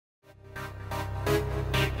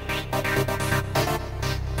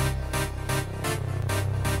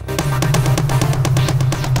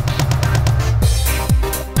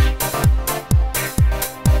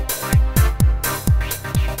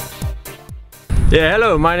Yeah,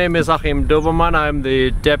 hello, my name is Achim Dobermann. I'm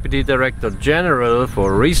the Deputy Director General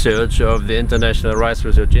for Research of the International Rice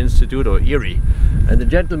Research Institute, or IRRI. And the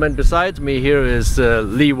gentleman beside me here is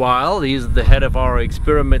Leigh Vial. He's the head of our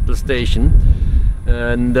experimental station.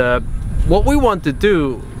 And what we want to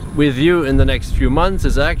do with you in the next few months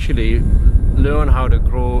is actually learn how to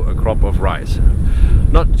grow a crop of rice.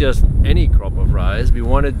 Not just any crop of rice, we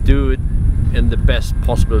want to do it in the best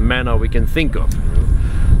possible manner we can think of.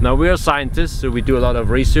 Now, we are scientists, so we do a lot of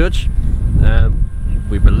research, and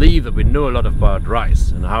we believe that we know a lot about rice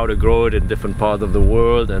and how to grow it in different parts of the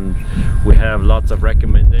world, and we have lots of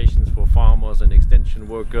recommendations for farmers and extension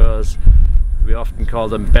workers. We often call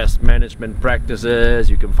them best management practices.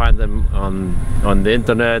 You can find them on the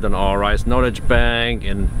internet, on our Rice Knowledge Bank,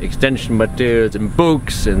 in extension materials, in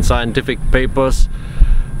books, in scientific papers.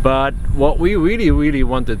 But what we really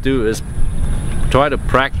want to do is try to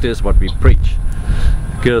practice what we preach.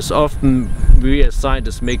 Because often we as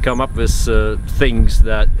scientists may come up with things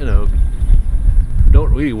that, you know,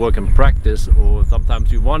 don't really work in practice, or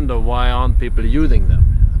sometimes we wonder why aren't people using them.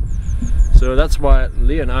 So that's why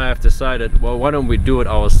Leigh and I have decided, well, why don't we do it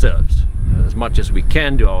ourselves, as much as we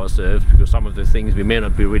can do ourselves, because some of the things we may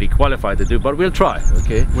not be really qualified to do, but we'll try,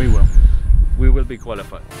 okay? We will be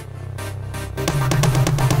qualified.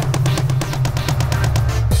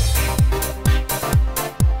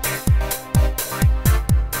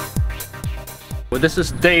 Well, this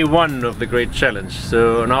is day one of the great challenge.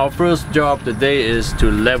 So our first job today is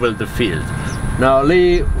to level the field. Now,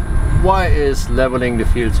 Leigh, why is leveling the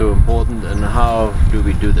field so important, and how do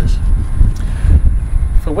we do this?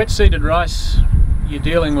 For wet-seeded rice, you're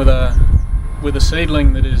dealing with a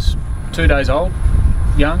seedling that is 2 days old,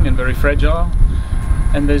 young and very fragile.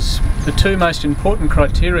 And there's the two most important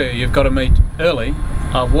criteria you've got to meet early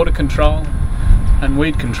are water control and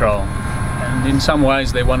weed control. And in some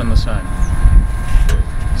ways they're one and the same.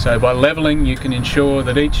 So by levelling, you can ensure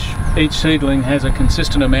that each seedling has a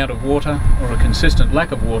consistent amount of water, or a consistent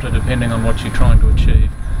lack of water, depending on what you're trying to achieve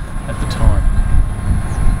at the time.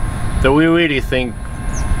 So we really think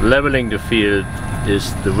levelling the field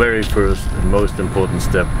is the very first and most important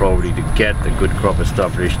step, probably, to get a good crop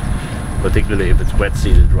established, particularly if it's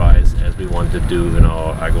wet-seeded rice, as we want to do in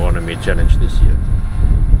our agronomy challenge this year.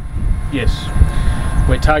 Yes,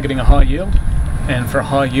 we're targeting a high yield. And for a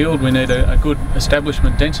high yield, we need a good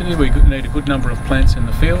establishment density. We need a good number of plants in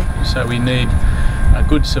the field, so we need a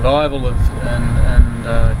good survival of and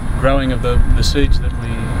growing of the seeds that we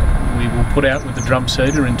will put out with the drum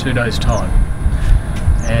seeder in 2 days' time.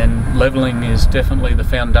 And levelling is definitely the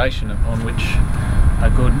foundation upon which a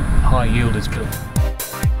good high yield is built.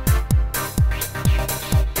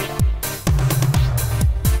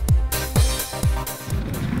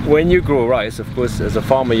 When you grow rice, of course, as a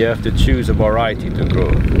farmer, you have to choose a variety to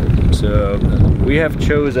grow. So we have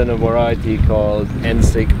chosen a variety called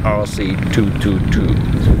NSIC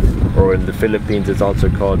RC222, or in the Philippines it's also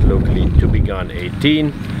called locally Tubigan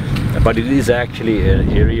 18, but it is actually an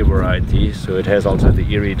IRRI variety, so it has also the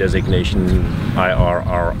IRRI designation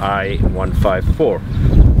IRRI 154.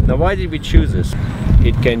 Now, why did we choose this?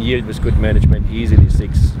 It can yield with good management easily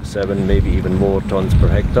 6, 7, maybe even more tons per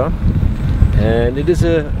hectare. And it is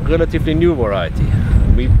a relatively new variety.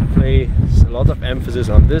 We place a lot of emphasis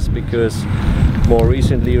on this because more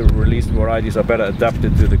recently released varieties are better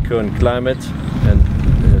adapted to the current climate, and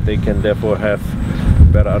they can therefore have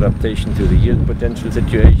better adaptation to the yield potential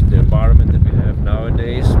situation, the environment that we have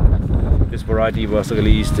nowadays. This variety was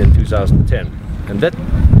released in 2010, and that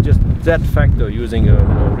factor, using a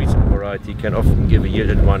more recent variety, can often give a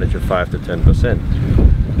yield advantage of 5 to 10%.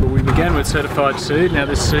 We began with certified seed. Now,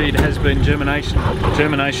 this seed has been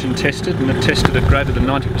germination tested, and it tested at greater than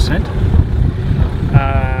 90%.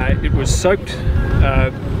 It was soaked,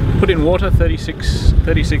 put in water 36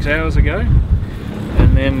 hours ago,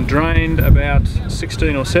 and then drained about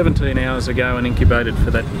 16 or 17 hours ago and incubated for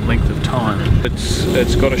that length of time.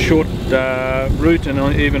 It's got a short root, and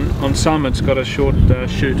even on some it's got a short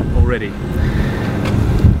shoot already.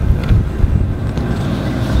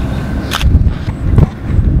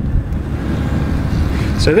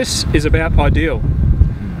 So this is about ideal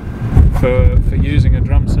for using a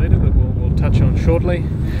drum seeder that we'll touch on shortly.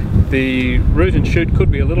 The root and shoot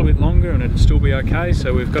could be a little bit longer and it'd still be okay,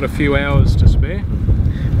 so we've got a few hours to spare,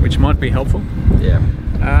 which might be helpful. Yeah.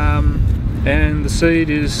 And the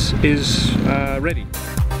seed is ready.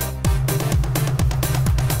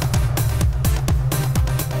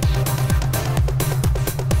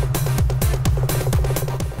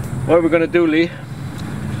 What are we going to do, Leigh?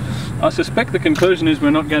 I suspect the conclusion is we're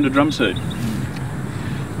not going to drum seed.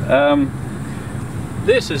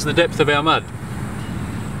 This is the depth of our mud.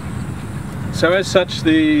 So as such,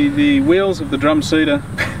 the wheels of the drum seeder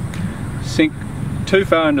sink too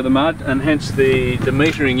far into the mud, and hence the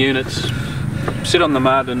metering units sit on the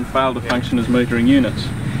mud and fail to function as metering units.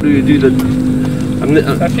 Do you do that?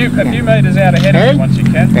 A few meters out ahead of you once you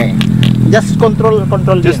can. Just control.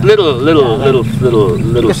 Just little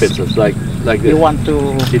fits, like this. You want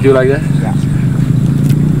to? You do like that? Yeah.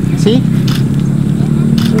 See?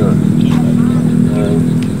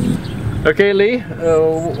 Okay, Leigh.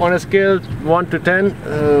 On a scale 1 to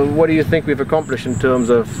 10, what do you think we've accomplished in terms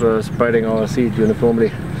of spreading our seed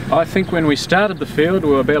uniformly? I think when we started the field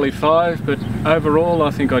we were barely 5, but overall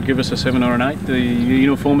I think I'd give us a 7 or an 8. The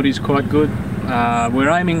uniformity is quite good.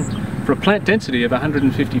 We're aiming for a plant density of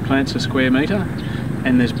 150 plants a square metre,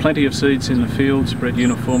 and there's plenty of seeds in the field spread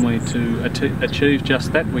uniformly to achieve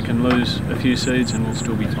just that. We can lose a few seeds and we'll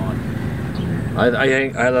still be fine. I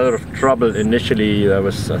had a lot of trouble initially. I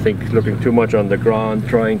think, looking too much on the ground,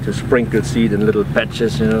 trying to sprinkle seed in little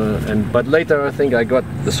patches, you know. But later I think I got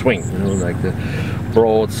the swing, you know, like the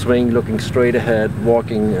broad swing, looking straight ahead,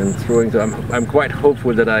 walking and throwing. So I'm quite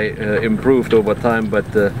hopeful that I improved over time, but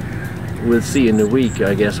we'll see in a week,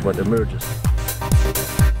 I guess, what emerges.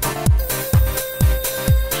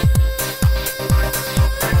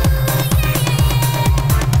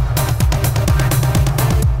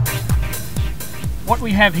 What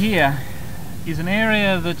we have here is an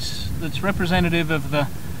area that's representative of the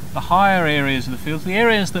higher areas of the fields, the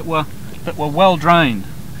areas that were well drained.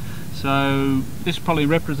 So this probably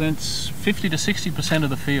represents 50 to 60% of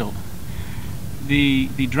the field. The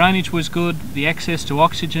drainage was good, the access to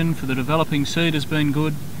oxygen for the developing seed has been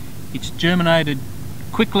good. It's germinated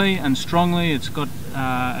quickly and strongly, it's got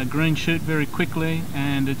a green shoot very quickly,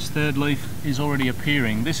 and its third leaf is already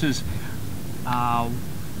appearing. This is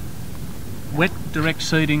wet direct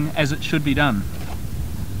seeding as it should be done.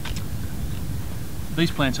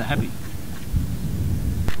 These plants are happy.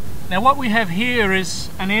 Now what we have here is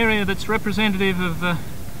an area that's representative of the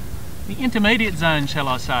intermediate zone, shall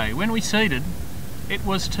I say. When we seeded, it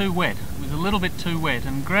was too wet. It was a little bit too wet,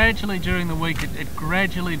 and gradually during the week it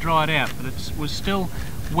gradually dried out, but it was still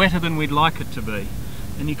wetter than we'd like it to be.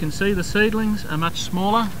 And you can see the seedlings are much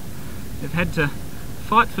smaller. They've had to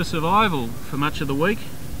fight for survival for much of the week,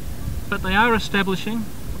 but they are establishing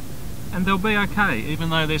and they'll be okay even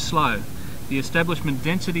though they're slow. The establishment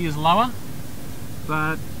density is lower,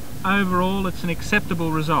 but overall it's an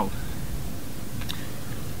acceptable result.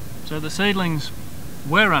 So the seedlings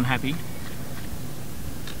were unhappy,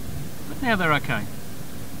 but now they're okay.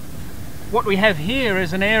 What we have here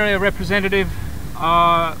is an area representative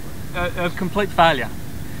of complete failure.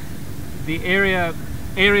 The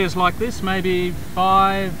areas like this, maybe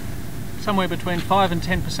somewhere between 5 and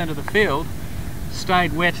 10% of the field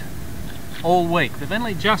stayed wet all week. They've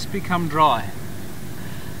only just become dry.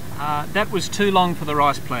 That was too long for the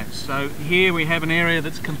rice plants. So here we have an area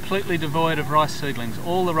that's completely devoid of rice seedlings.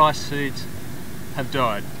 All the rice seeds have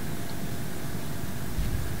died.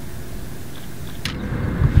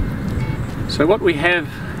 So what we have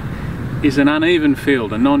is an uneven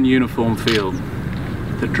field, a non-uniform field.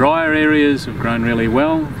 The drier areas have grown really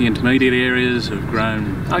well, the intermediate areas have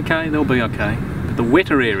grown okay, they'll be okay. But the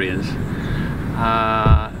wetter areas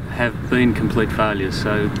have been complete failures.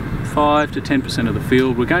 So 5 to 10% of the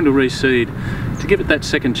field we're going to reseed to give it that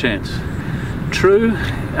second chance. True,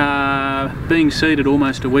 being seeded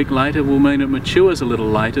almost a week later will mean it matures a little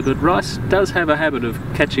later, but rice does have a habit of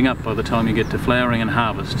catching up by the time you get to flowering and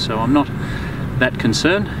harvest, so I'm not that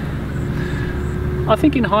concerned. I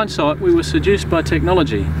think in hindsight we were seduced by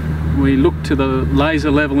technology. We looked to the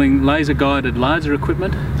laser levelling, laser guided laser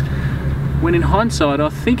equipment, when in hindsight I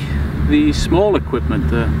think the small equipment,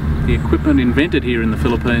 the equipment invented here in the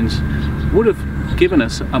Philippines, would have given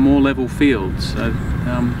us a more level field. So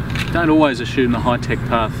don't always assume the high-tech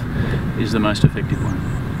path is the most effective one.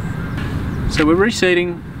 So we're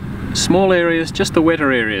reseeding small areas, just the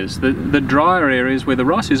wetter areas, the drier areas where the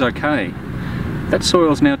rice is okay. That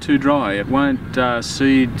soil's now too dry, it won't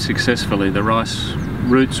seed successfully, the rice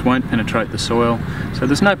roots won't penetrate the soil, so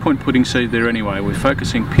there's no point putting seed there anyway. We're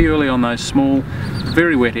focusing purely on those small,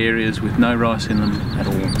 very wet areas with no rice in them at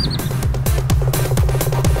all.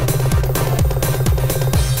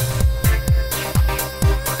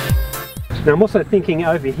 Now I'm also thinking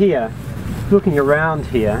over here, looking around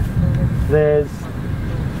here, there's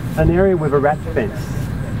an area with a rat fence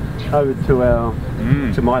over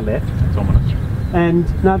to to my left. It's ominous.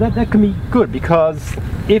 And now that can be good, because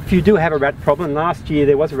if you do have a rat problem, last year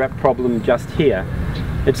there was a rat problem just here,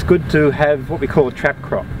 it's good to have what we call a trap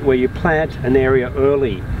crop, where you plant an area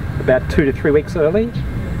early, about 2 to 3 weeks early,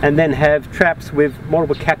 and then have traps with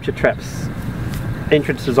multiple capture traps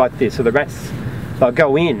entrances like this, so the rats, they'll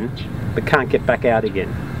go in but can't get back out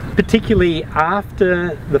again. Particularly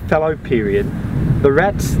after the fallow period, the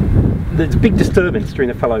rats, there's big disturbance during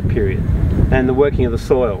the fallow period and the working of the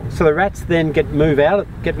soil. So the rats then get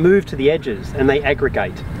moved to the edges and they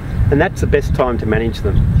aggregate. And that's the best time to manage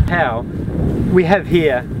them. How? We have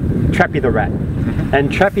here Trappy the rat. And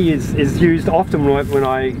Trappy is used often when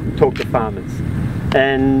I talk to farmers.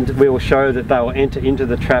 And we will show that they'll enter into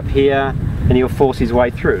the trap here and he'll force his way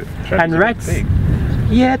through. Trappy's and rats, big.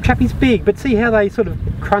 Yeah, Trappy's big, but see how they sort of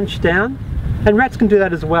crunch down? And rats can do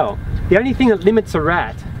that as well. The only thing that limits a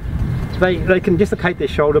rat, they can dislocate their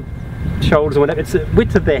shoulders or whatever. It's the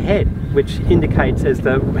width of their head, which indicates as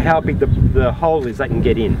to how big the hole is they can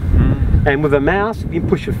get in. And with a mouse, if you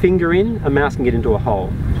push your finger in, a mouse can get into a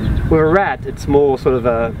hole. With a rat, it's more sort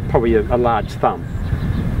of probably a large thumb.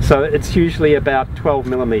 So it's usually about 12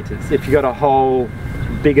 millimeters. If you've got a hole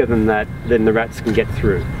bigger than that, then the rats can get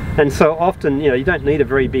through. And so often, you don't need a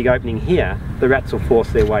very big opening here. The rats will force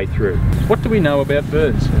their way through. What do we know about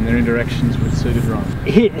birds and their interactions with seeded rice?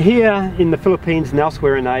 Here in the Philippines and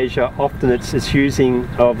elsewhere in Asia, often it's using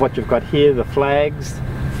of what you've got here, the flags,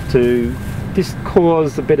 to just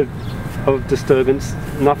cause a bit of disturbance.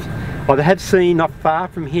 They have seen not far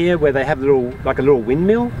from here where they have like a little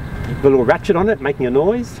windmill, a little ratchet on it making a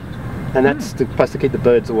noise, and that's supposed to keep the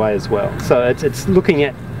birds away as well. So it's looking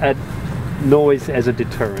at noise as a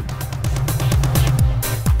deterrent.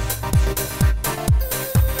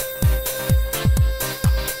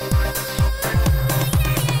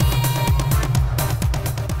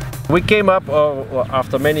 We came up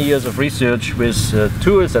after many years of research with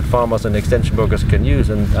tools that farmers and extension workers can use,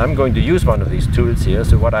 and I'm going to use one of these tools here.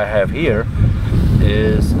 So what I have here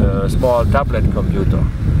is a small tablet computer.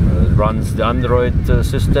 It runs the Android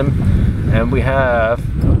system, and we have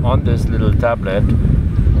on this little tablet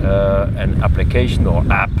an application or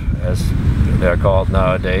app, as they're called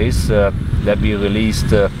nowadays, that we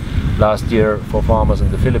released last year for farmers in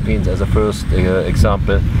the Philippines as a first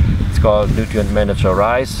example. It's called Nutrient Manager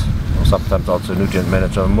Rice, or sometimes also Nutrient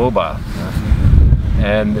Manager Mobile.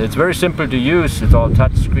 And it's very simple to use. It's all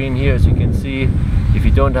touch screen here, as you can see. If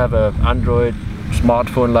you don't have an Android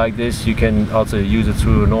smartphone like this, you can also use it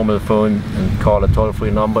through a normal phone and call a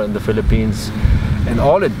toll-free number in the Philippines. And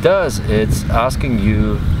all it does, it's asking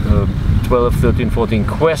you 12, 13, 14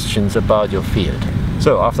 questions about your field.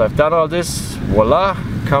 So after I've done all this, voila,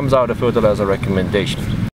 comes out a fertilizer recommendation.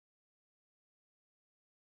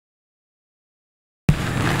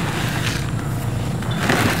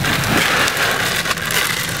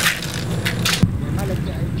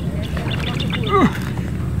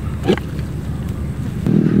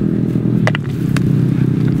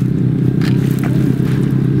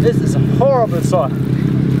 This is a horrible sight.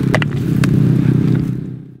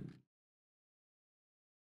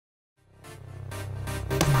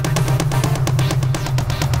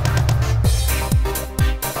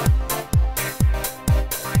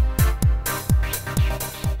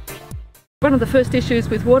 One of the first issues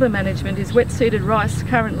with water management is wet-seeded rice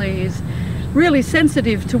currently is really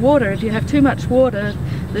sensitive to water. If you have too much water,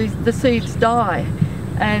 the seeds die,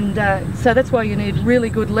 and so that's why you need really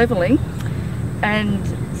good levelling. And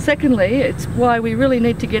secondly, it's why we really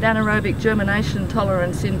need to get anaerobic germination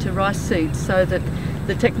tolerance into rice seeds so that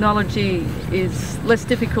the technology is less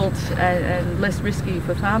difficult and less risky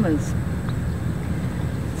for farmers.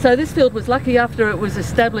 So this field was lucky. After it was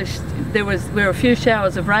established, there were a few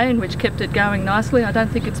showers of rain which kept it going nicely. I don't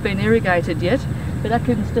think it's been irrigated yet, but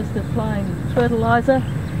Achim's just applying fertiliser,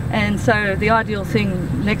 and so the ideal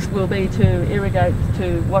thing next will be to irrigate,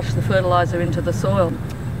 to wash the fertiliser into the soil.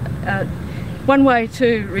 One way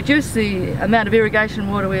to reduce the amount of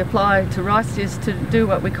irrigation water we apply to rice is to do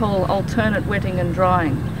what we call alternate wetting and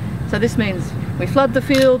drying. So this means we flood the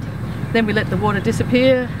field, then we let the water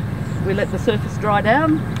disappear, we let the surface dry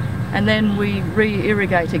down, and then we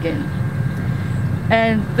re-irrigate again.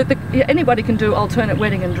 And anybody can do alternate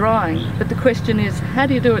wetting and drying, but the question is, how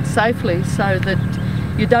do you do it safely so that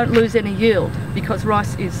you don't lose any yield, because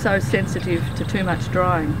rice is so sensitive to too much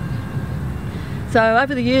drying. So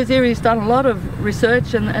over the years, IRRI's done a lot of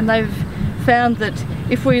research, and they've found that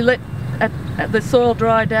if we let the soil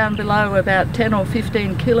dry down below about 10 or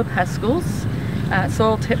 15 kilopascals,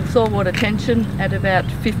 soil water tension at about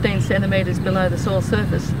 15 centimetres below the soil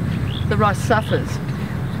surface, the rice suffers.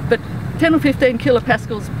 But 10 or 15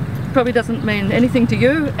 kilopascals probably doesn't mean anything to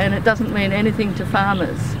you, and it doesn't mean anything to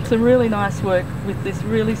farmers. Some really nice work with this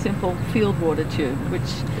really simple field water tube, which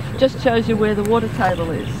just shows you where the water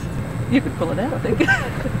table is. You could pull it out, I think.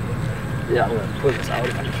 Yeah, I'm going to pull this out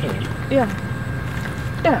if I can.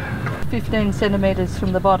 Yeah. 15 centimetres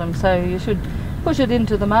from the bottom, so you should push it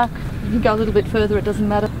into the mark. You can go a little bit further, it doesn't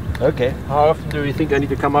matter. Okay. How often do you think I need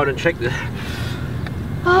to come out and check this?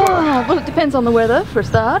 Oh, well, it depends on the weather for a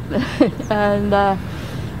start, and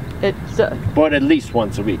it's But at least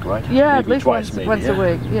once a week, right? yeah, Maybe at least twice, once a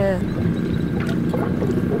week. Yeah.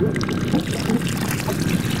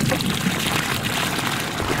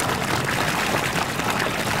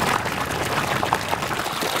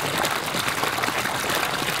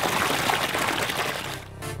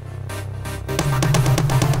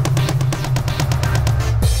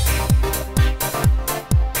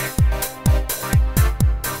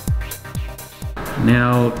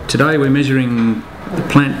 Now, today we're measuring the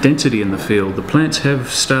plant density in the field. The plants have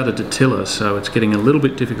started to tiller, so it's getting a little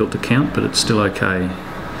bit difficult to count, but it's still okay.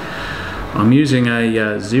 I'm using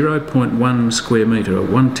a 0.1 square metre, a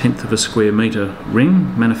 1/10 of a square metre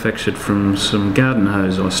ring, manufactured from some garden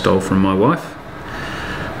hose I stole from my wife.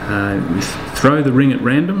 You throw the ring at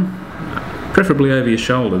random, preferably over your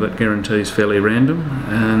shoulder, that guarantees fairly random,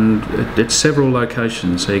 and at several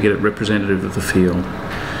locations so you get it representative of the field.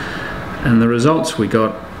 And the results we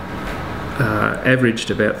got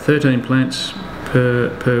averaged about 13 plants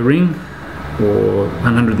per ring, or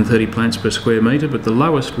 130 plants per square metre, but the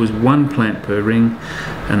lowest was 1 plant per ring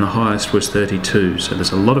and the highest was 32. So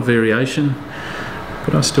there's a lot of variation,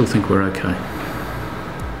 but I still think we're okay.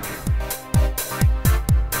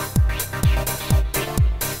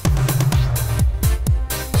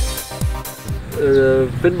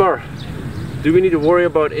 Finbar, do we need to worry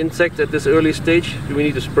about insects at this early stage? Do we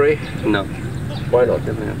need to spray? No. Why not?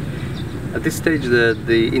 At this stage,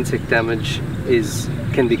 the insect damage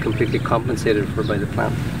can be completely compensated for by the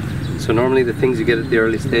plant. So normally the things you get at the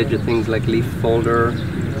early stage are things like leaf folder,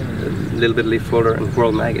 a little bit of leaf folder, and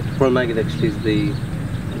whorl maggot. Whorl maggot actually is the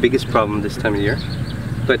biggest problem this time of year.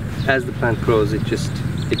 But as the plant grows, it just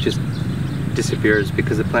disappears,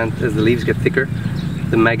 because the plant, as the leaves get thicker,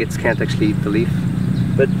 the maggots can't actually eat the leaf.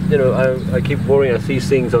 But you know, I keep worrying. I see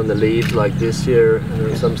things on the leaves like this here.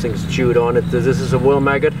 Some things chewed on it. This is a whorl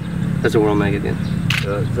maggot. That's a whorl maggot, yeah.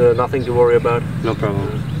 So nothing to worry about. No problem.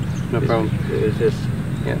 No problem. It's just,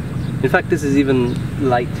 yeah. In fact, this is even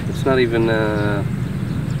light. It's not even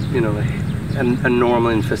you know, a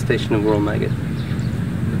normal infestation of whorl maggot.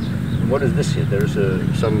 what is this here? There's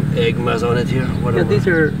some egmas on it here. What yeah,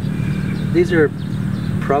 these are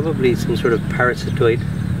probably some sort of parasitoid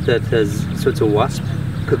that has, so it's a wasp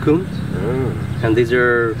cocoon, and these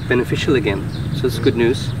are beneficial again, so it's good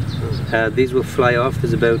news. These will fly off.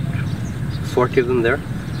 There's about 40 of them there,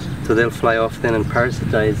 so they'll fly off then and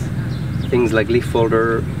parasitize things like leaf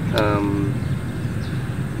folder,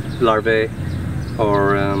 larvae,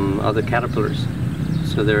 or other caterpillars.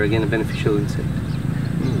 So they're again a beneficial insect.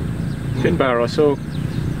 Finbar,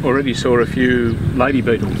 I already saw a few lady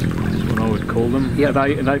beetles, is what I would call them. Yep.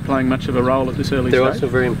 Are they playing much of a role at this early stage? They're also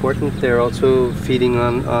very important. They're also feeding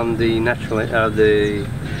on the natural, the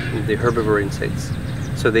herbivore insects.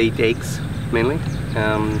 So they eat eggs mainly.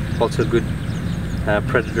 Also good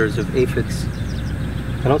predators of aphids.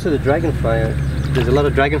 And also the dragonfly. There's a lot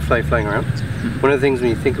of dragonfly flying around. One of the things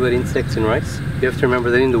when you think about insects in rice, you have to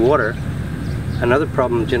remember that in the water, another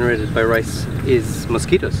problem generated by rice is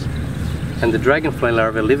mosquitoes. And the dragonfly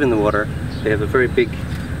larvae live in the water. They have a very big,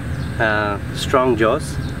 strong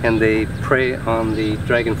jaws, and they prey on the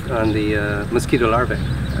mosquito larvae.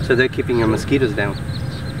 So they're keeping your mosquitoes down.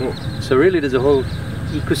 So really, there's a whole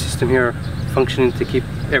ecosystem here functioning to keep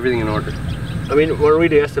everything in order. I mean, one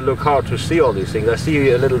really has to look hard to see all these things. I see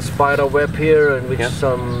a little spider web here, in which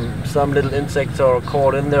some little insects are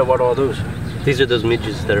caught in there. What are those? These are those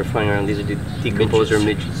midges that are flying around. These are the decomposer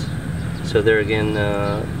midges. So they're again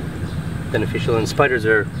beneficial, and spiders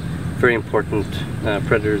are very important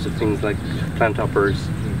predators of things like plant hoppers,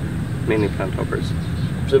 mainly plant hoppers.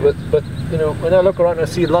 So, but you know, when I look around, I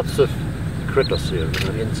see lots of critters here, you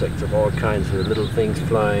know, insects of all kinds, little things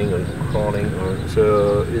flying or crawling.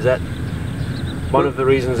 So is that one of the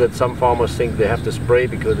reasons that some farmers think they have to spray,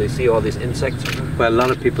 because they see all these insects? Well, a lot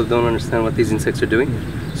of people don't understand what these insects are doing.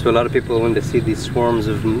 So a lot of people, when they see these swarms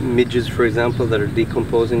of midges, for example, that are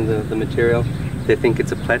decomposing the material, they think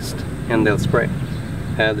it's a pest and they'll spray.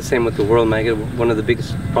 The same with the whorl maggot. One of the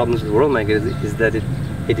biggest problems with the whorl maggot is that it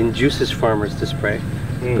induces farmers to spray,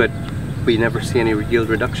 but we never see any yield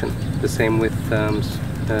reduction. The same with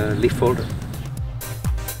leaf folder.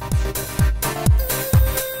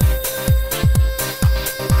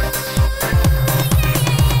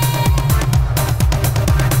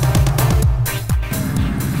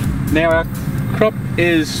 Now our crop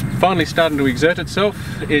is finally starting to exert itself.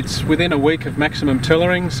 It's within a week of maximum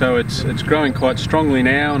tillering, so it's growing quite strongly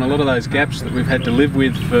now, and a lot of those gaps that we've had to live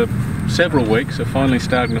with for several weeks are finally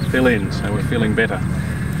starting to fill in, so we're feeling better.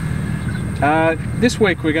 This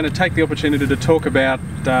week we're going to take the opportunity to talk about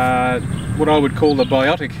what I would call the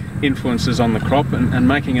biotic influences on the crop and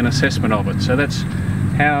making an assessment of it. So that's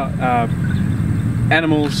how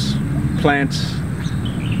animals, plants,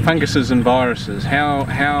 funguses and viruses,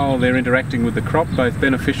 how they're interacting with the crop, both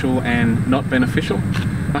beneficial and not beneficial.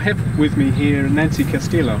 I have with me here Nancy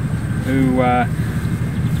Castillo, who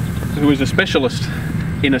is a specialist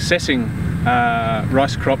in assessing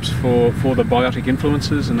rice crops for the biotic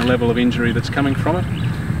influences and the level of injury that's coming from it.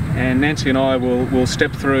 And Nancy and I will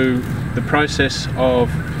step through the process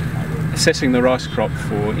of assessing the rice crop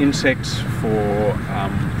for insects, for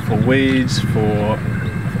weeds, for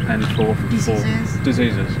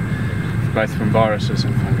diseases, both from viruses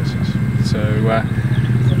and funguses. So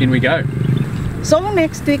in we go. So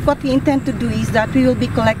next week what we intend to do is that we will be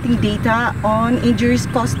collecting data on injuries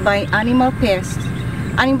caused by animal pests.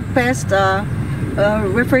 Animal pests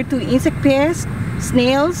refer to insect pests,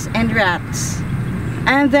 snails and rats.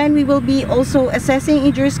 And then we will be also assessing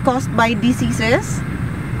injuries caused by diseases,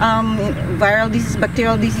 viral diseases,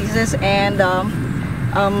 bacterial diseases and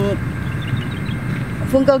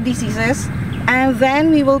fungal diseases. And then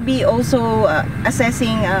we will be also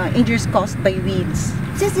assessing injuries caused by weeds.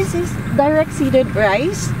 Since this is direct seeded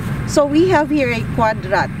rice, so we have here a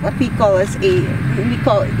quadrat, what we call as we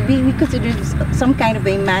consider this some kind of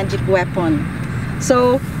a magic weapon.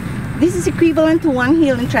 So this is equivalent to 1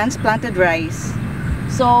 hill in transplanted rice.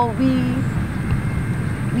 So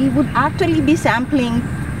we would actually be sampling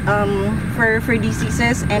for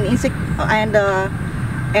diseases and insect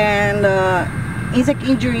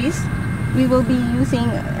injuries. We will be using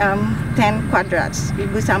 10 quadrats. We'll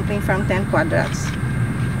be sampling from 10 quadrats.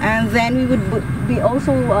 And then we would be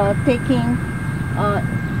also we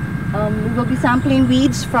will be sampling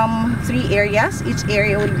weeds from 3 areas. Each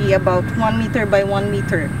area would be about 1 meter by 1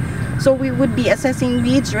 meter. So we would be assessing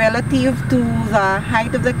weeds relative to the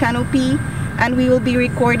height of the canopy, and we will be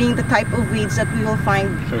recording the type of weeds that we will find.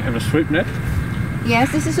 So we have a sweep net? Yes,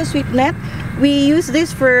 this is a sweep net. We use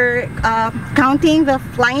this for counting the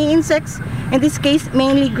flying insects, in this case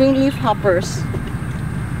mainly green leaf hoppers.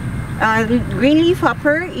 Green leaf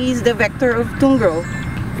hopper is the vector of tungrel.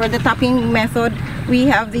 For the tapping method, we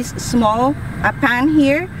have this small pan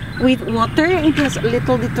here with water. It has a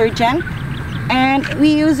little detergent, and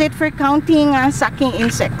we use it for counting sucking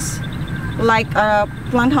insects like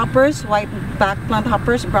plant hoppers, white back plant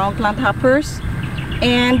hoppers, brown plant hoppers,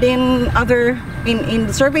 and in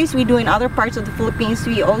the surveys we do in other parts of the Philippines,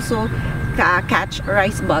 we also catch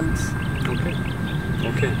rice bugs.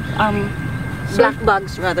 Okay. Black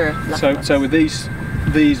bugs rather. So with these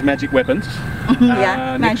magic weapons,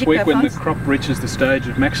 yeah, next week when the crop reaches the stage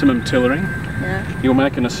of maximum tillering, you'll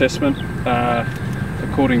make an assessment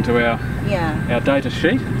according to our data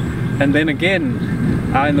sheet, and then again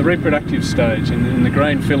in the reproductive stage, in the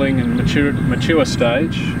grain filling and mature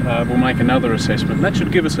stage, we'll make another assessment. That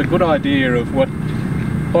should give us a good idea of what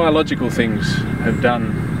biological things have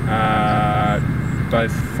done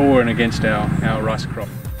both for and against our rice crop.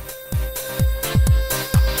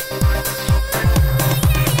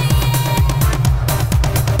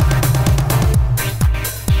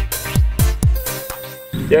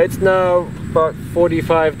 Yeah, it's now about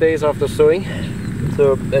 45 days after sowing.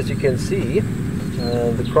 So as you can see,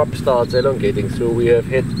 the crop starts elongating. So we have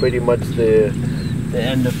hit pretty much the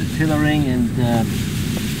end of the tillering, and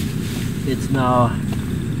it's now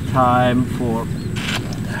time for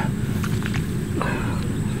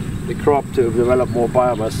the crop to develop more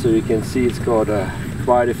biomass. So you can see it's got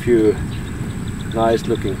quite a few nice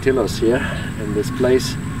looking tillers here in this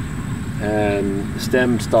place, and the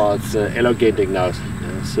stem starts elongating now.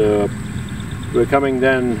 So we're coming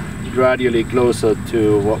then gradually closer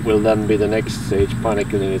to what will then be the next stage,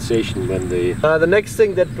 paniculation, when the next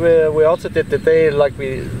thing that we also did today, like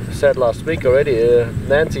we said last week already,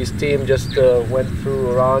 Nancy's team just went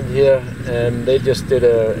through around here, and they just did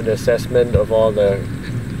an assessment of all the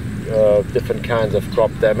different kinds of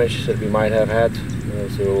crop damage that we might have had,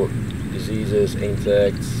 so diseases,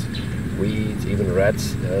 insects, weeds, even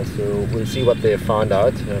rats. So we'll see what they found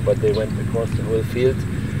out, but they went across the whole field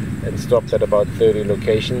and stopped at about 30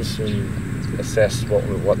 locations and assessed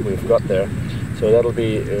what we've got there. So that'll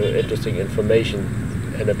be interesting information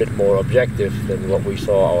and a bit more objective than what we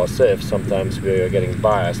saw ourselves. Sometimes we are getting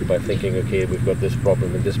biased by thinking, okay, we've got this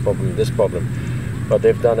problem and this problem and this problem. But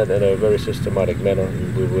they've done it in a very systematic manner,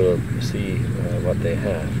 and we will see what they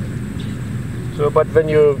have. So, but when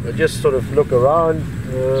you just sort of look around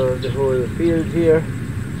the whole field here,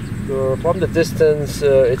 so from the distance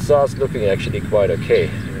it starts looking actually quite okay.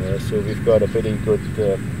 So we've got a pretty good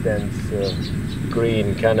dense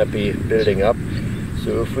green canopy building up.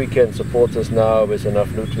 So if we can support this now with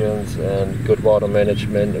enough nutrients and good water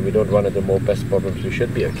management, and we don't run into more pest problems, we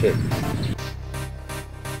should be okay.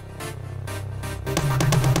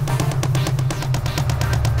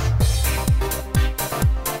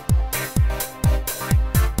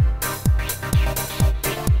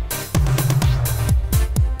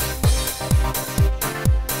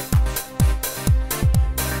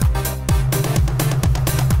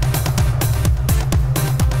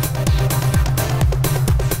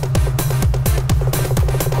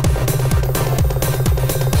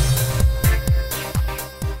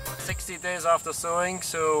 Days after sowing,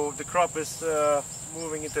 so the crop is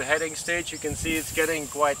moving into heading stage. You can see it's getting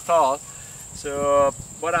quite tall. So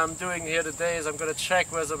what I'm doing here today is I'm going to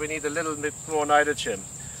check whether we need a little bit more nitrogen.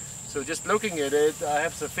 So just looking at it, I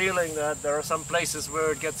have the feeling that there are some places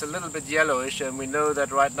where it gets a little bit yellowish, and we know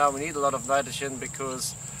that right now we need a lot of nitrogen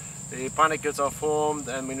because the panicles are formed,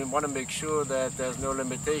 and we want to make sure that there's no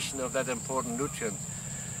limitation of that important nutrient.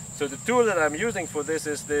 So the tool that I'm using for this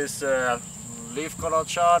is this leaf color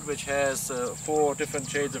chart, which has 4 different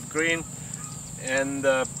shades of green, and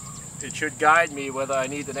it should guide me whether I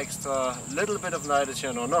need an extra little bit of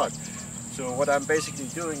nitrogen or not. So what I'm basically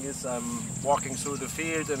doing is I'm walking through the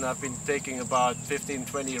field, and I've been taking about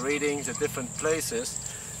 15-20 readings at different places,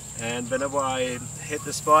 and whenever I hit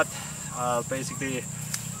the spot, I'll basically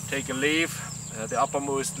take a leaf, the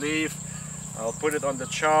uppermost leaf, I'll put it on the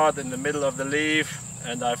chart in the middle of the leaf,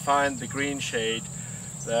 and I find the green shade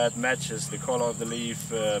that matches the color of the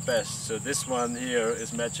leaf best. So this one here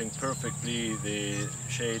is matching perfectly the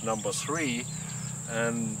shade number 3,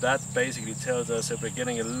 and that basically tells us that we're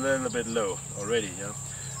getting a little bit low already. Yeah?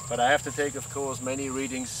 But I have to take, of course, many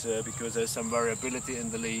readings because there's some variability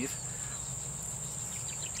in the leaf.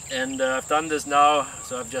 And I've done this now,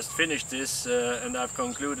 so I've just finished this, and I've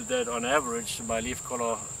concluded that on average my leaf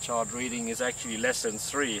color chart reading is actually less than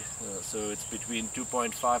 3. So it's between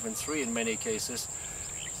 2.5 and 3 in many cases.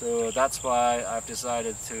 So that's why I've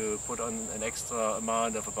decided to put on an extra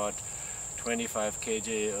amount of about 25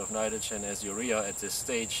 kg of nitrogen as urea at this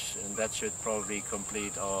stage, and that should probably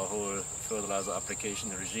complete our whole fertilizer application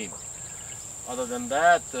regime. Other than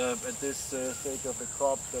that, at this stage of the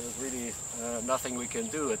crop, there is really nothing we can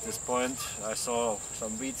do at this point. I saw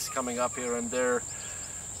some weeds coming up here and there.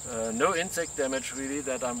 No insect damage really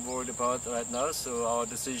that I'm worried about right now, so our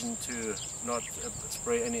decision to not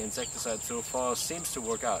spray any insecticide so far seems to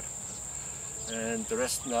work out. And the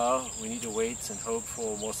rest now, we need to wait and hope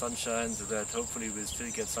for more sunshine so that hopefully we'll still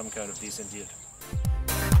get some kind of decent yield.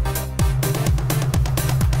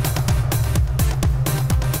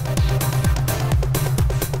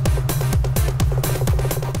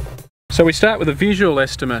 So we start with a visual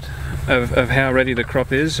estimate of how ready the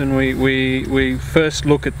crop is, and we first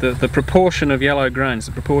look at the proportion of yellow grains,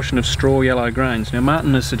 the proportion of straw yellow grains. Now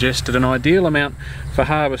Martin has suggested an ideal amount for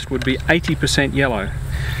harvest would be 80% yellow.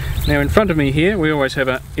 Now in front of me here, we always have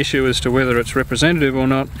an issue as to whether it's representative or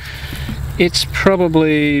not. It's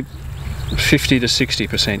probably 50 to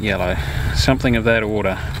 60% yellow, something of that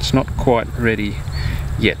order. It's not quite ready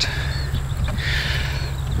yet.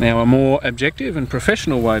 Now a more objective and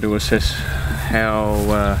professional way to assess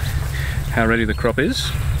how ready the crop is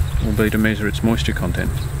will be to measure its moisture content.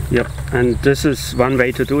 Yep, and this is one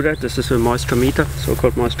way to do that. This is a moisture meter,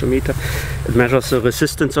 so-called moisture meter. It measures the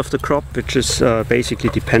resistance of the crop, which is basically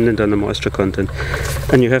dependent on the moisture content.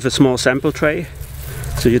 And you have a small sample tray,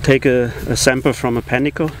 so you take a sample from a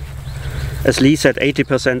panicle. As Leigh said,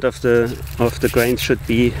 80% of the grains should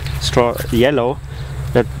be straw yellow.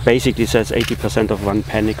 That basically says 80% of one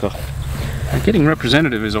panicle. Getting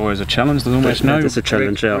representative is always a challenge. There's almost no. It's a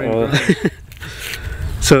challenge, yeah.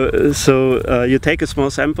 So you take a small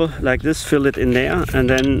sample like this, fill it in there, and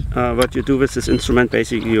then what you do with this instrument,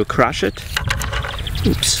 basically you crush it.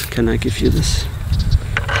 Oops, can I give you this?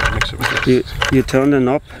 Mix it with this. You turn the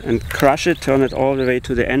knob and crush it, turn it all the way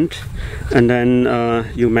to the end, and then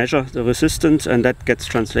you measure the resistance, and that gets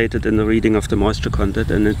translated in the reading of the moisture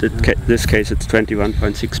content, and in this case it's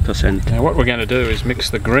 21.6%. Now what we're going to do is mix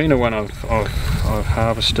the greener one I've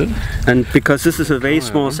harvested. And because this is a very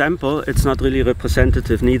small sample, it's not really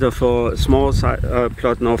representative neither for small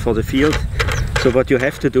plot nor for the field. So what you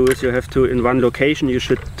have to do is you have to, in one location, you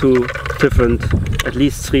should do at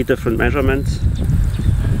least 3 different measurements.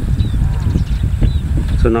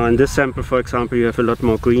 So now in this sample, for example, you have a lot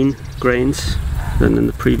more green grains than in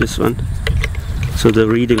the previous one. So the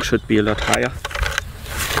reading should be a lot higher.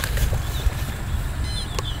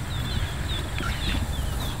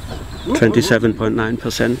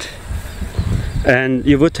 (27.9%). And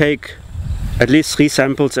you would take at least 3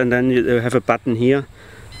 samples, and then you have a button here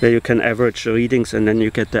where you can average the readings, and then you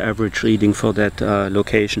get the average reading for that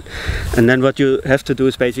location. And then what you have to do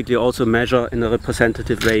is basically also measure in a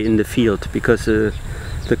representative way in the field, because the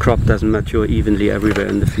crop doesn't mature evenly everywhere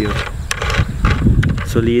in the field.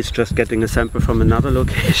 So Leigh is just getting a sample from another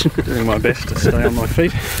location. Doing my best to stay on my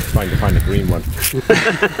feet. Trying to find a green one.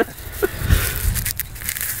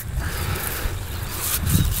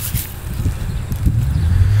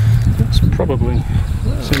 It's probably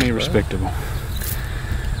semi-respectable.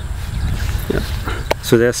 Yeah.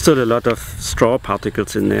 So there's still a lot of straw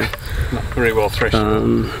particles in there. Not very well threshed.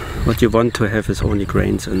 What you want to have is only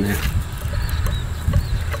grains in there.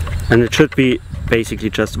 And it should be basically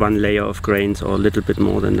just 1 layer of grains, or a little bit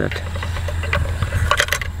more than that.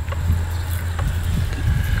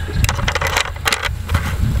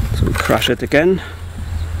 So we crush it again,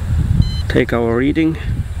 take our reading,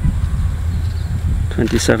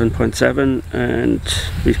 27.7, and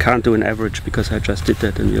we can't do an average because I just did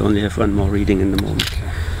that and we only have 1 more reading in the moment.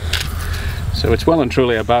 So it's well and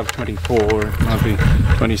truly above 24, or it might be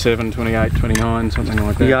 27, 28, 29, something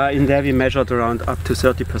like that. Yeah, in there we measured around up to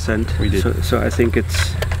 30%. We did. So I think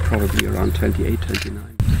it's probably around 28,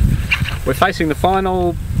 29. We're facing the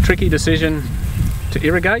final tricky decision to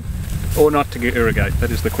irrigate or not to irrigate.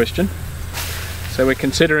 That is the question. So we're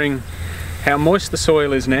considering how moist the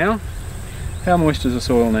soil is now. How moist is the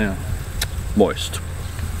soil now? Moist.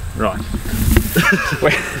 Right.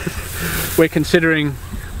 we're considering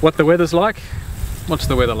what the weather's like. What's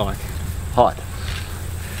the weather like? Hot.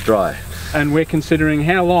 Dry. And we're considering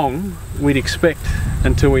how long we'd expect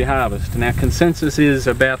until we harvest. And our consensus is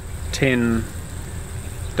about 10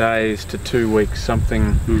 days to 2 weeks,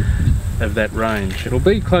 something of that range. It'll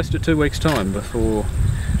be close to 2 weeks' time before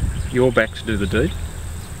you're back to do the deed.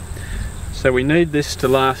 So we need this to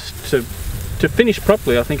last, to finish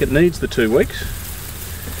properly. I think it needs the 2 weeks.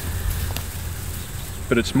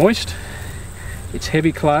 But it's moist, it's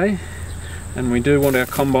heavy clay, and we do want our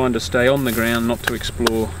combine to stay on the ground, not to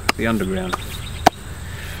explore the underground.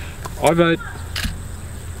 I vote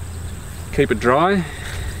keep it dry.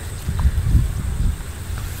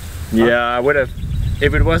 Yeah, I would have,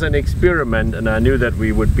 if it was an experiment and I knew that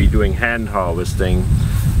we would be doing hand harvesting,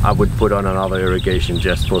 I would put on another irrigation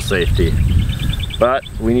just for safety. But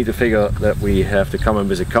we need to figure that we have to come in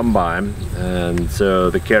with a combine, and so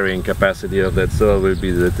the carrying capacity of that soil will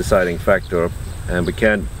be the deciding factor, and we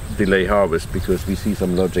can't delay harvest because we see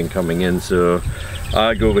some lodging coming in, so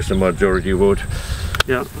I'll go with the majority vote.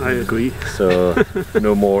 Yeah, I agree. So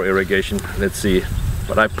no more irrigation, let's see.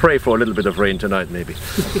 But I pray for a little bit of rain tonight, maybe.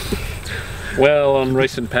 Well, on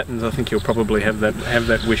recent patterns I think you'll probably have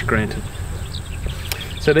that wish granted.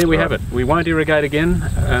 So there we have it. We won't irrigate again,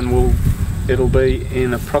 and it'll be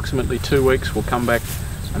in approximately 2 weeks. We'll come back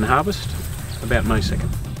and harvest about May 2nd.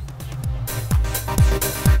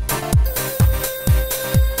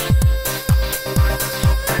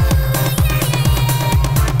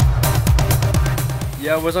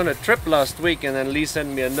 Yeah, I was on a trip last week, and then Leigh sent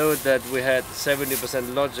me a note that we had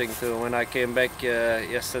 70% lodging. So when I came back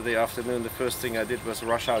yesterday afternoon, the first thing I did was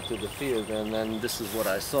rush out to the field, and then this is what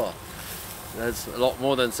I saw. That's a lot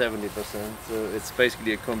more than 70%, so it's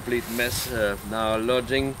basically a complete mess. Now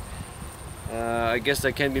lodging, I guess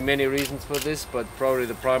there can be many reasons for this, but probably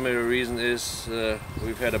the primary reason is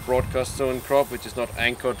we've had a broadcast zone crop which is not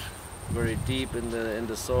anchored very deep in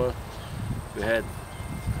the soil. We had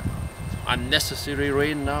unnecessary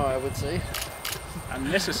rain now, I would say.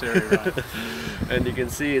 Unnecessary rain. And you can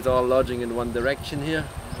see it's all lodging in one direction here,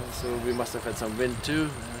 so we must have had some wind too.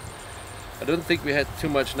 I don't think we had too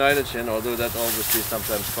much nitrogen, although that obviously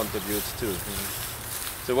sometimes contributes too.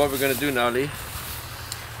 So what we're going to do now, Leigh?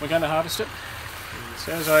 We're going to harvest it.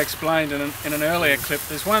 So as I explained in an earlier clip,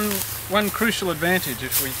 there's one crucial advantage.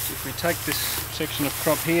 If we take this section of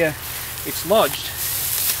crop here, it's lodged,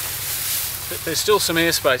 but there's still some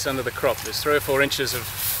airspace under the crop. There's 3 or 4 inches of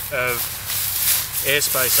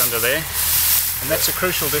airspace under there, and that's a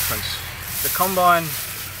crucial difference. The combine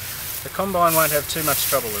won't have too much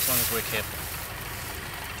trouble as long as we're careful.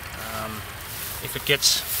 If it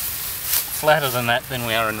gets flatter than that, then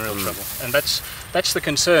we are in real trouble, and that's the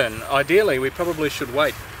concern. Ideally, we probably should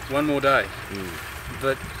wait 1 more day,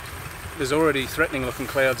 but there's already threatening looking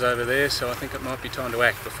clouds over there, so I think it might be time to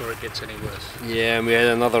act before it gets any worse. Yeah, and we had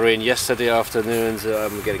another rain yesterday afternoon, so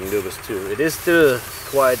I'm getting nervous too. It is still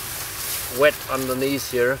quite wet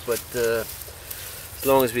underneath here, but as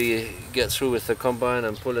long as we get through with the combine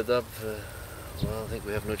and pull it up, well, I think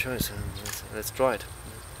we have no choice. Let's try it.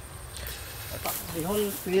 The whole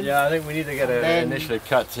field. Yeah, I think we need to get an initial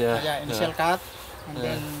cut. Yeah, initial cut, and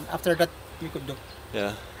then after that you could do.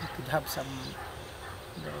 Yeah. You could have some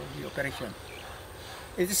the operation.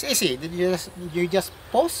 It is easy. You just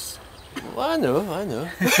pause. Well, I know.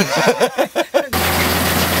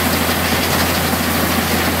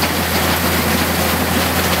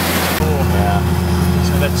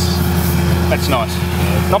 So that's nice.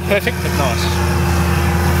 Not perfect, but nice.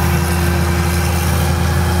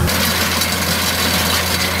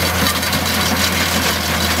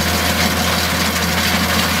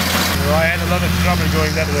 I had a lot of trouble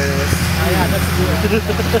going that way. Yeah, that's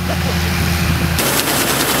good.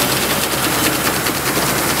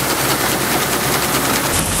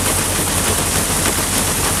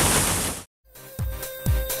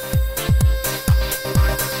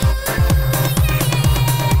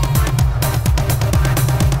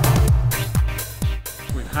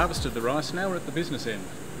 Harvested the rice, now we're at the business end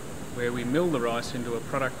where we mill the rice into a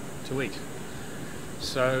product to eat.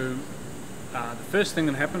 So the first thing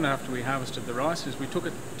that happened after we harvested the rice is we took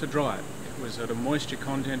it to dry it. It was at a moisture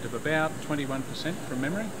content of about 21% from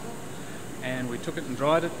memory, and we took it and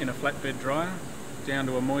dried it in a flatbed dryer down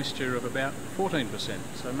to a moisture of about 14%.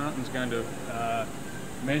 So Martin's going to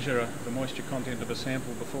measure the moisture content of a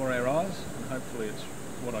sample before our eyes, and hopefully it's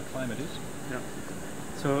what I claim it is. Yeah.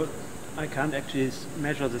 So I can't actually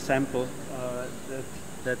measure the sample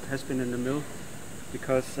that has been in the mill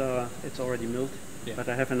because it's already milled. Yeah. But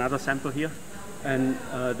I have another sample here, and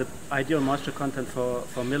the ideal moisture content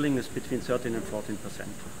for milling is between 13 and 14%.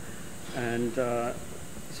 And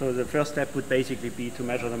so the first step would basically be to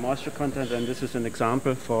measure the moisture content, and this is an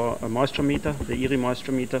example for a moisture meter, the IRRI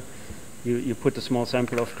moisture meter. You put a small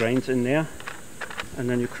sample of grains in there, and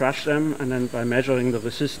then you crush them, and then by measuring the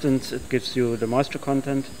resistance it gives you the moisture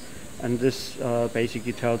content. And this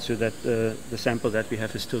basically tells you that the sample that we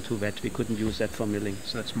have is still too wet. We couldn't use that for milling.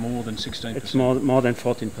 So that's more than 16%? It's more than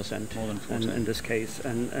 14%. More than 14%. In this case.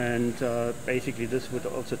 And basically this would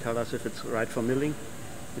also tell us if it's right for milling,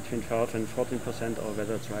 between 12 and 14%, or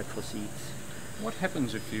whether it's right for seeds. What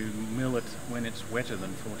happens if you mill it when it's wetter than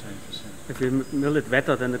 14%? If we mill it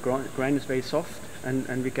wetter, then the grain is very soft,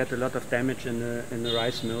 and we get a lot of damage in the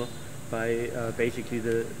rice mill by basically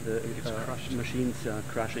the machines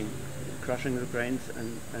crushing the grains,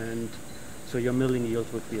 and so your milling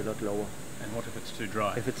yield would be a lot lower. And what if it's too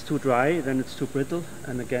dry? If it's too dry, then it's too brittle,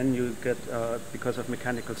 and again you get, because of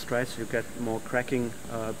mechanical stress, you get more cracking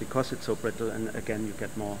because it's so brittle, and again you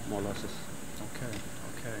get more losses. Okay.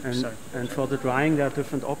 And for the drying, there are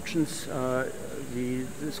different options.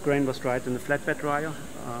 This grain was dried in a flatbed dryer,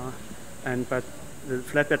 but the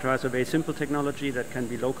flatbed dryer is a very simple technology that can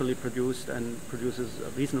be locally produced and produces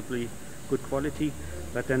a reasonably good quality.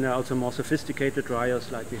 But then there are also more sophisticated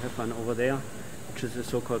dryers, like we have one over there, which is a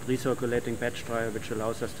so-called recirculating batch dryer, which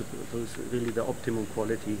allows us to produce really the optimum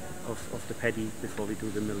quality of the paddy before we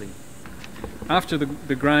do the milling. After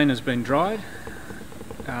the grain has been dried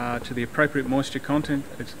to the appropriate moisture content,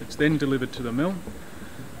 it's then delivered to the mill.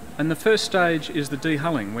 And the first stage is the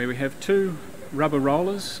dehulling, where we have two rubber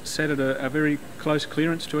rollers set at a very close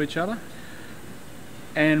clearance to each other,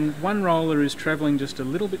 and one roller is travelling just a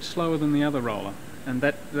little bit slower than the other roller, and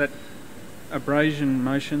that abrasion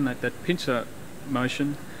motion, that pincer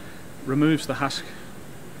motion, removes the husk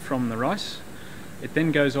from the rice. It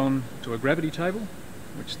then goes on to a gravity table,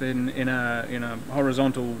 which then in a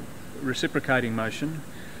horizontal reciprocating motion,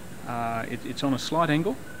 it's on a slight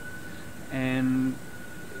angle, and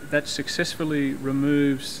that successfully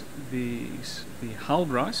removes the hulled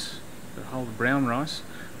rice, the hulled brown rice,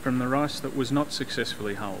 from the rice that was not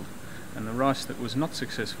successfully hulled. And the rice that was not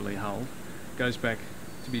successfully hulled goes back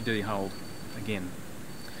to be dehulled again.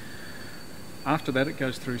 After that, it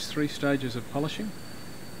goes through 3 stages of polishing: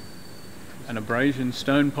 an abrasion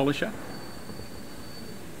stone polisher,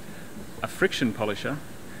 a friction polisher,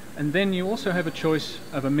 and then you also have a choice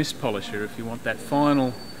of a mist polisher if you want that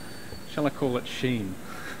final, shall I call it, sheen,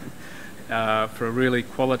 for a really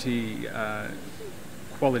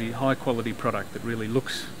high quality product that really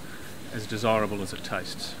looks as desirable as it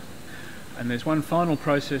tastes. And there's one final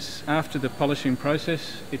process after the polishing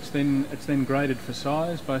process. It's then graded for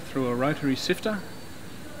size, both through a rotary sifter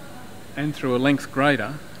and through a length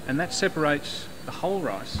grader, and that separates the whole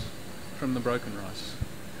rice from the broken rice.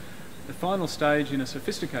 The final stage in a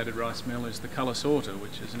sophisticated rice mill is the colour sorter,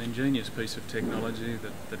 which is an ingenious piece of technology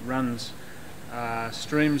that runs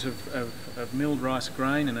streams of milled rice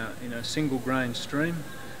grain in a single grain stream.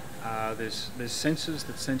 There's sensors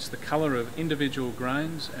that sense the colour of individual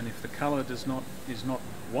grains, and if the colour is not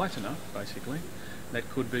white enough, basically, that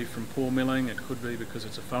could be from poor milling, it could be because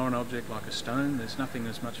it's a foreign object like a stone. There's nothing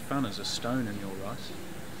as much fun as a stone in your rice.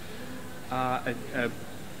 A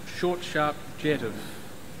short, sharp jet of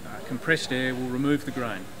compressed air will remove the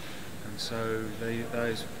grain, and so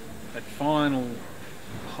that final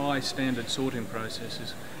high standard sorting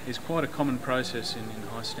process is quite a common process in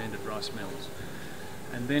high standard rice mills.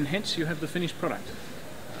 And then hence you have the finished product.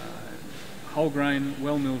 Whole grain,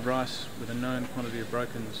 well milled rice with a known quantity of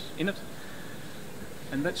brokens in it,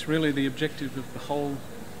 and that's really the objective of the whole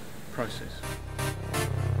process.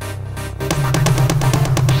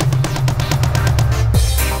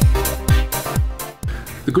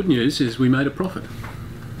 The good news is we made a profit.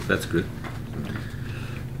 That's good.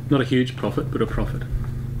 Not a huge profit, but a profit.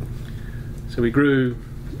 So we grew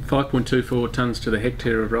 5.24 tonnes to the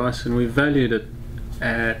hectare of rice, and we valued it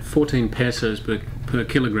at 14 pesos per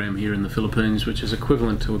kilogram here in the Philippines, which is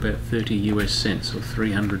equivalent to about 30 US cents or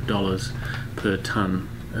 $300 per tonne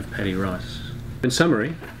of paddy rice. In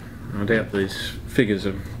summary, I doubt these figures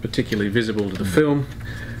are particularly visible to the film.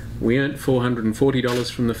 We earned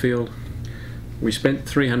 $440 from the field. We spent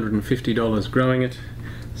 $350 growing it,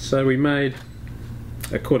 so we made,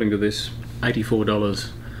 according to this, $84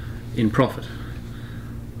 in profit,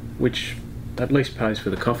 which at least pays for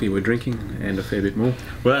the coffee we're drinking and a fair bit more.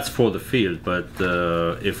 Well, that's for the field, but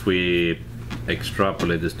if we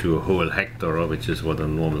extrapolate this to a whole hectare, which is what a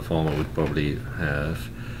normal farmer would probably have,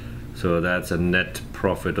 so that's a net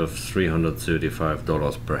profit of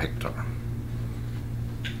 $335 per hectare.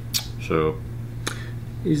 So,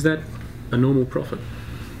 is that a normal profit?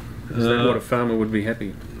 Is that what a farmer would be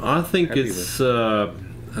happy? I think it's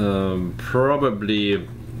probably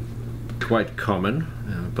quite common,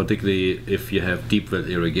 particularly if you have deep well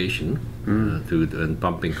irrigation and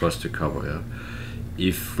pumping costs to cover. Yeah?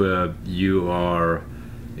 If you are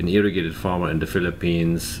an irrigated farmer in the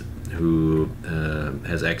Philippines who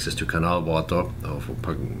has access to canal water or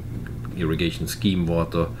for irrigation scheme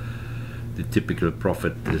water, the typical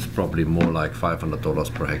profit is probably more like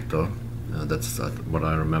 $500 per hectare. That's what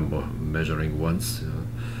I remember measuring once.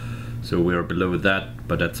 So we're below that,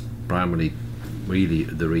 but that's primarily really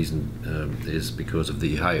the reason is because of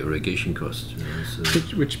the high irrigation costs. So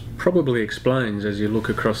which probably explains, as you look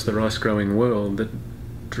across the rice growing world, that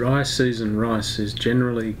dry season rice is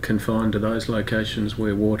generally confined to those locations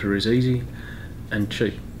where water is easy and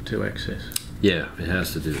cheap to access. Yeah, it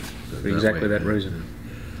has to do for exactly that reason.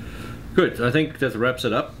 Good, I think that wraps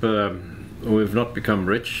it up. We've not become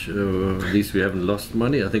rich, at least we haven't lost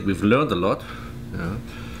money. I think we've learned a lot. Yeah.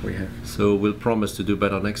 We have. So we'll promise to do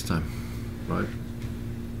better next time. Right?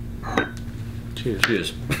 Cheers.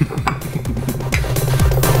 Cheers.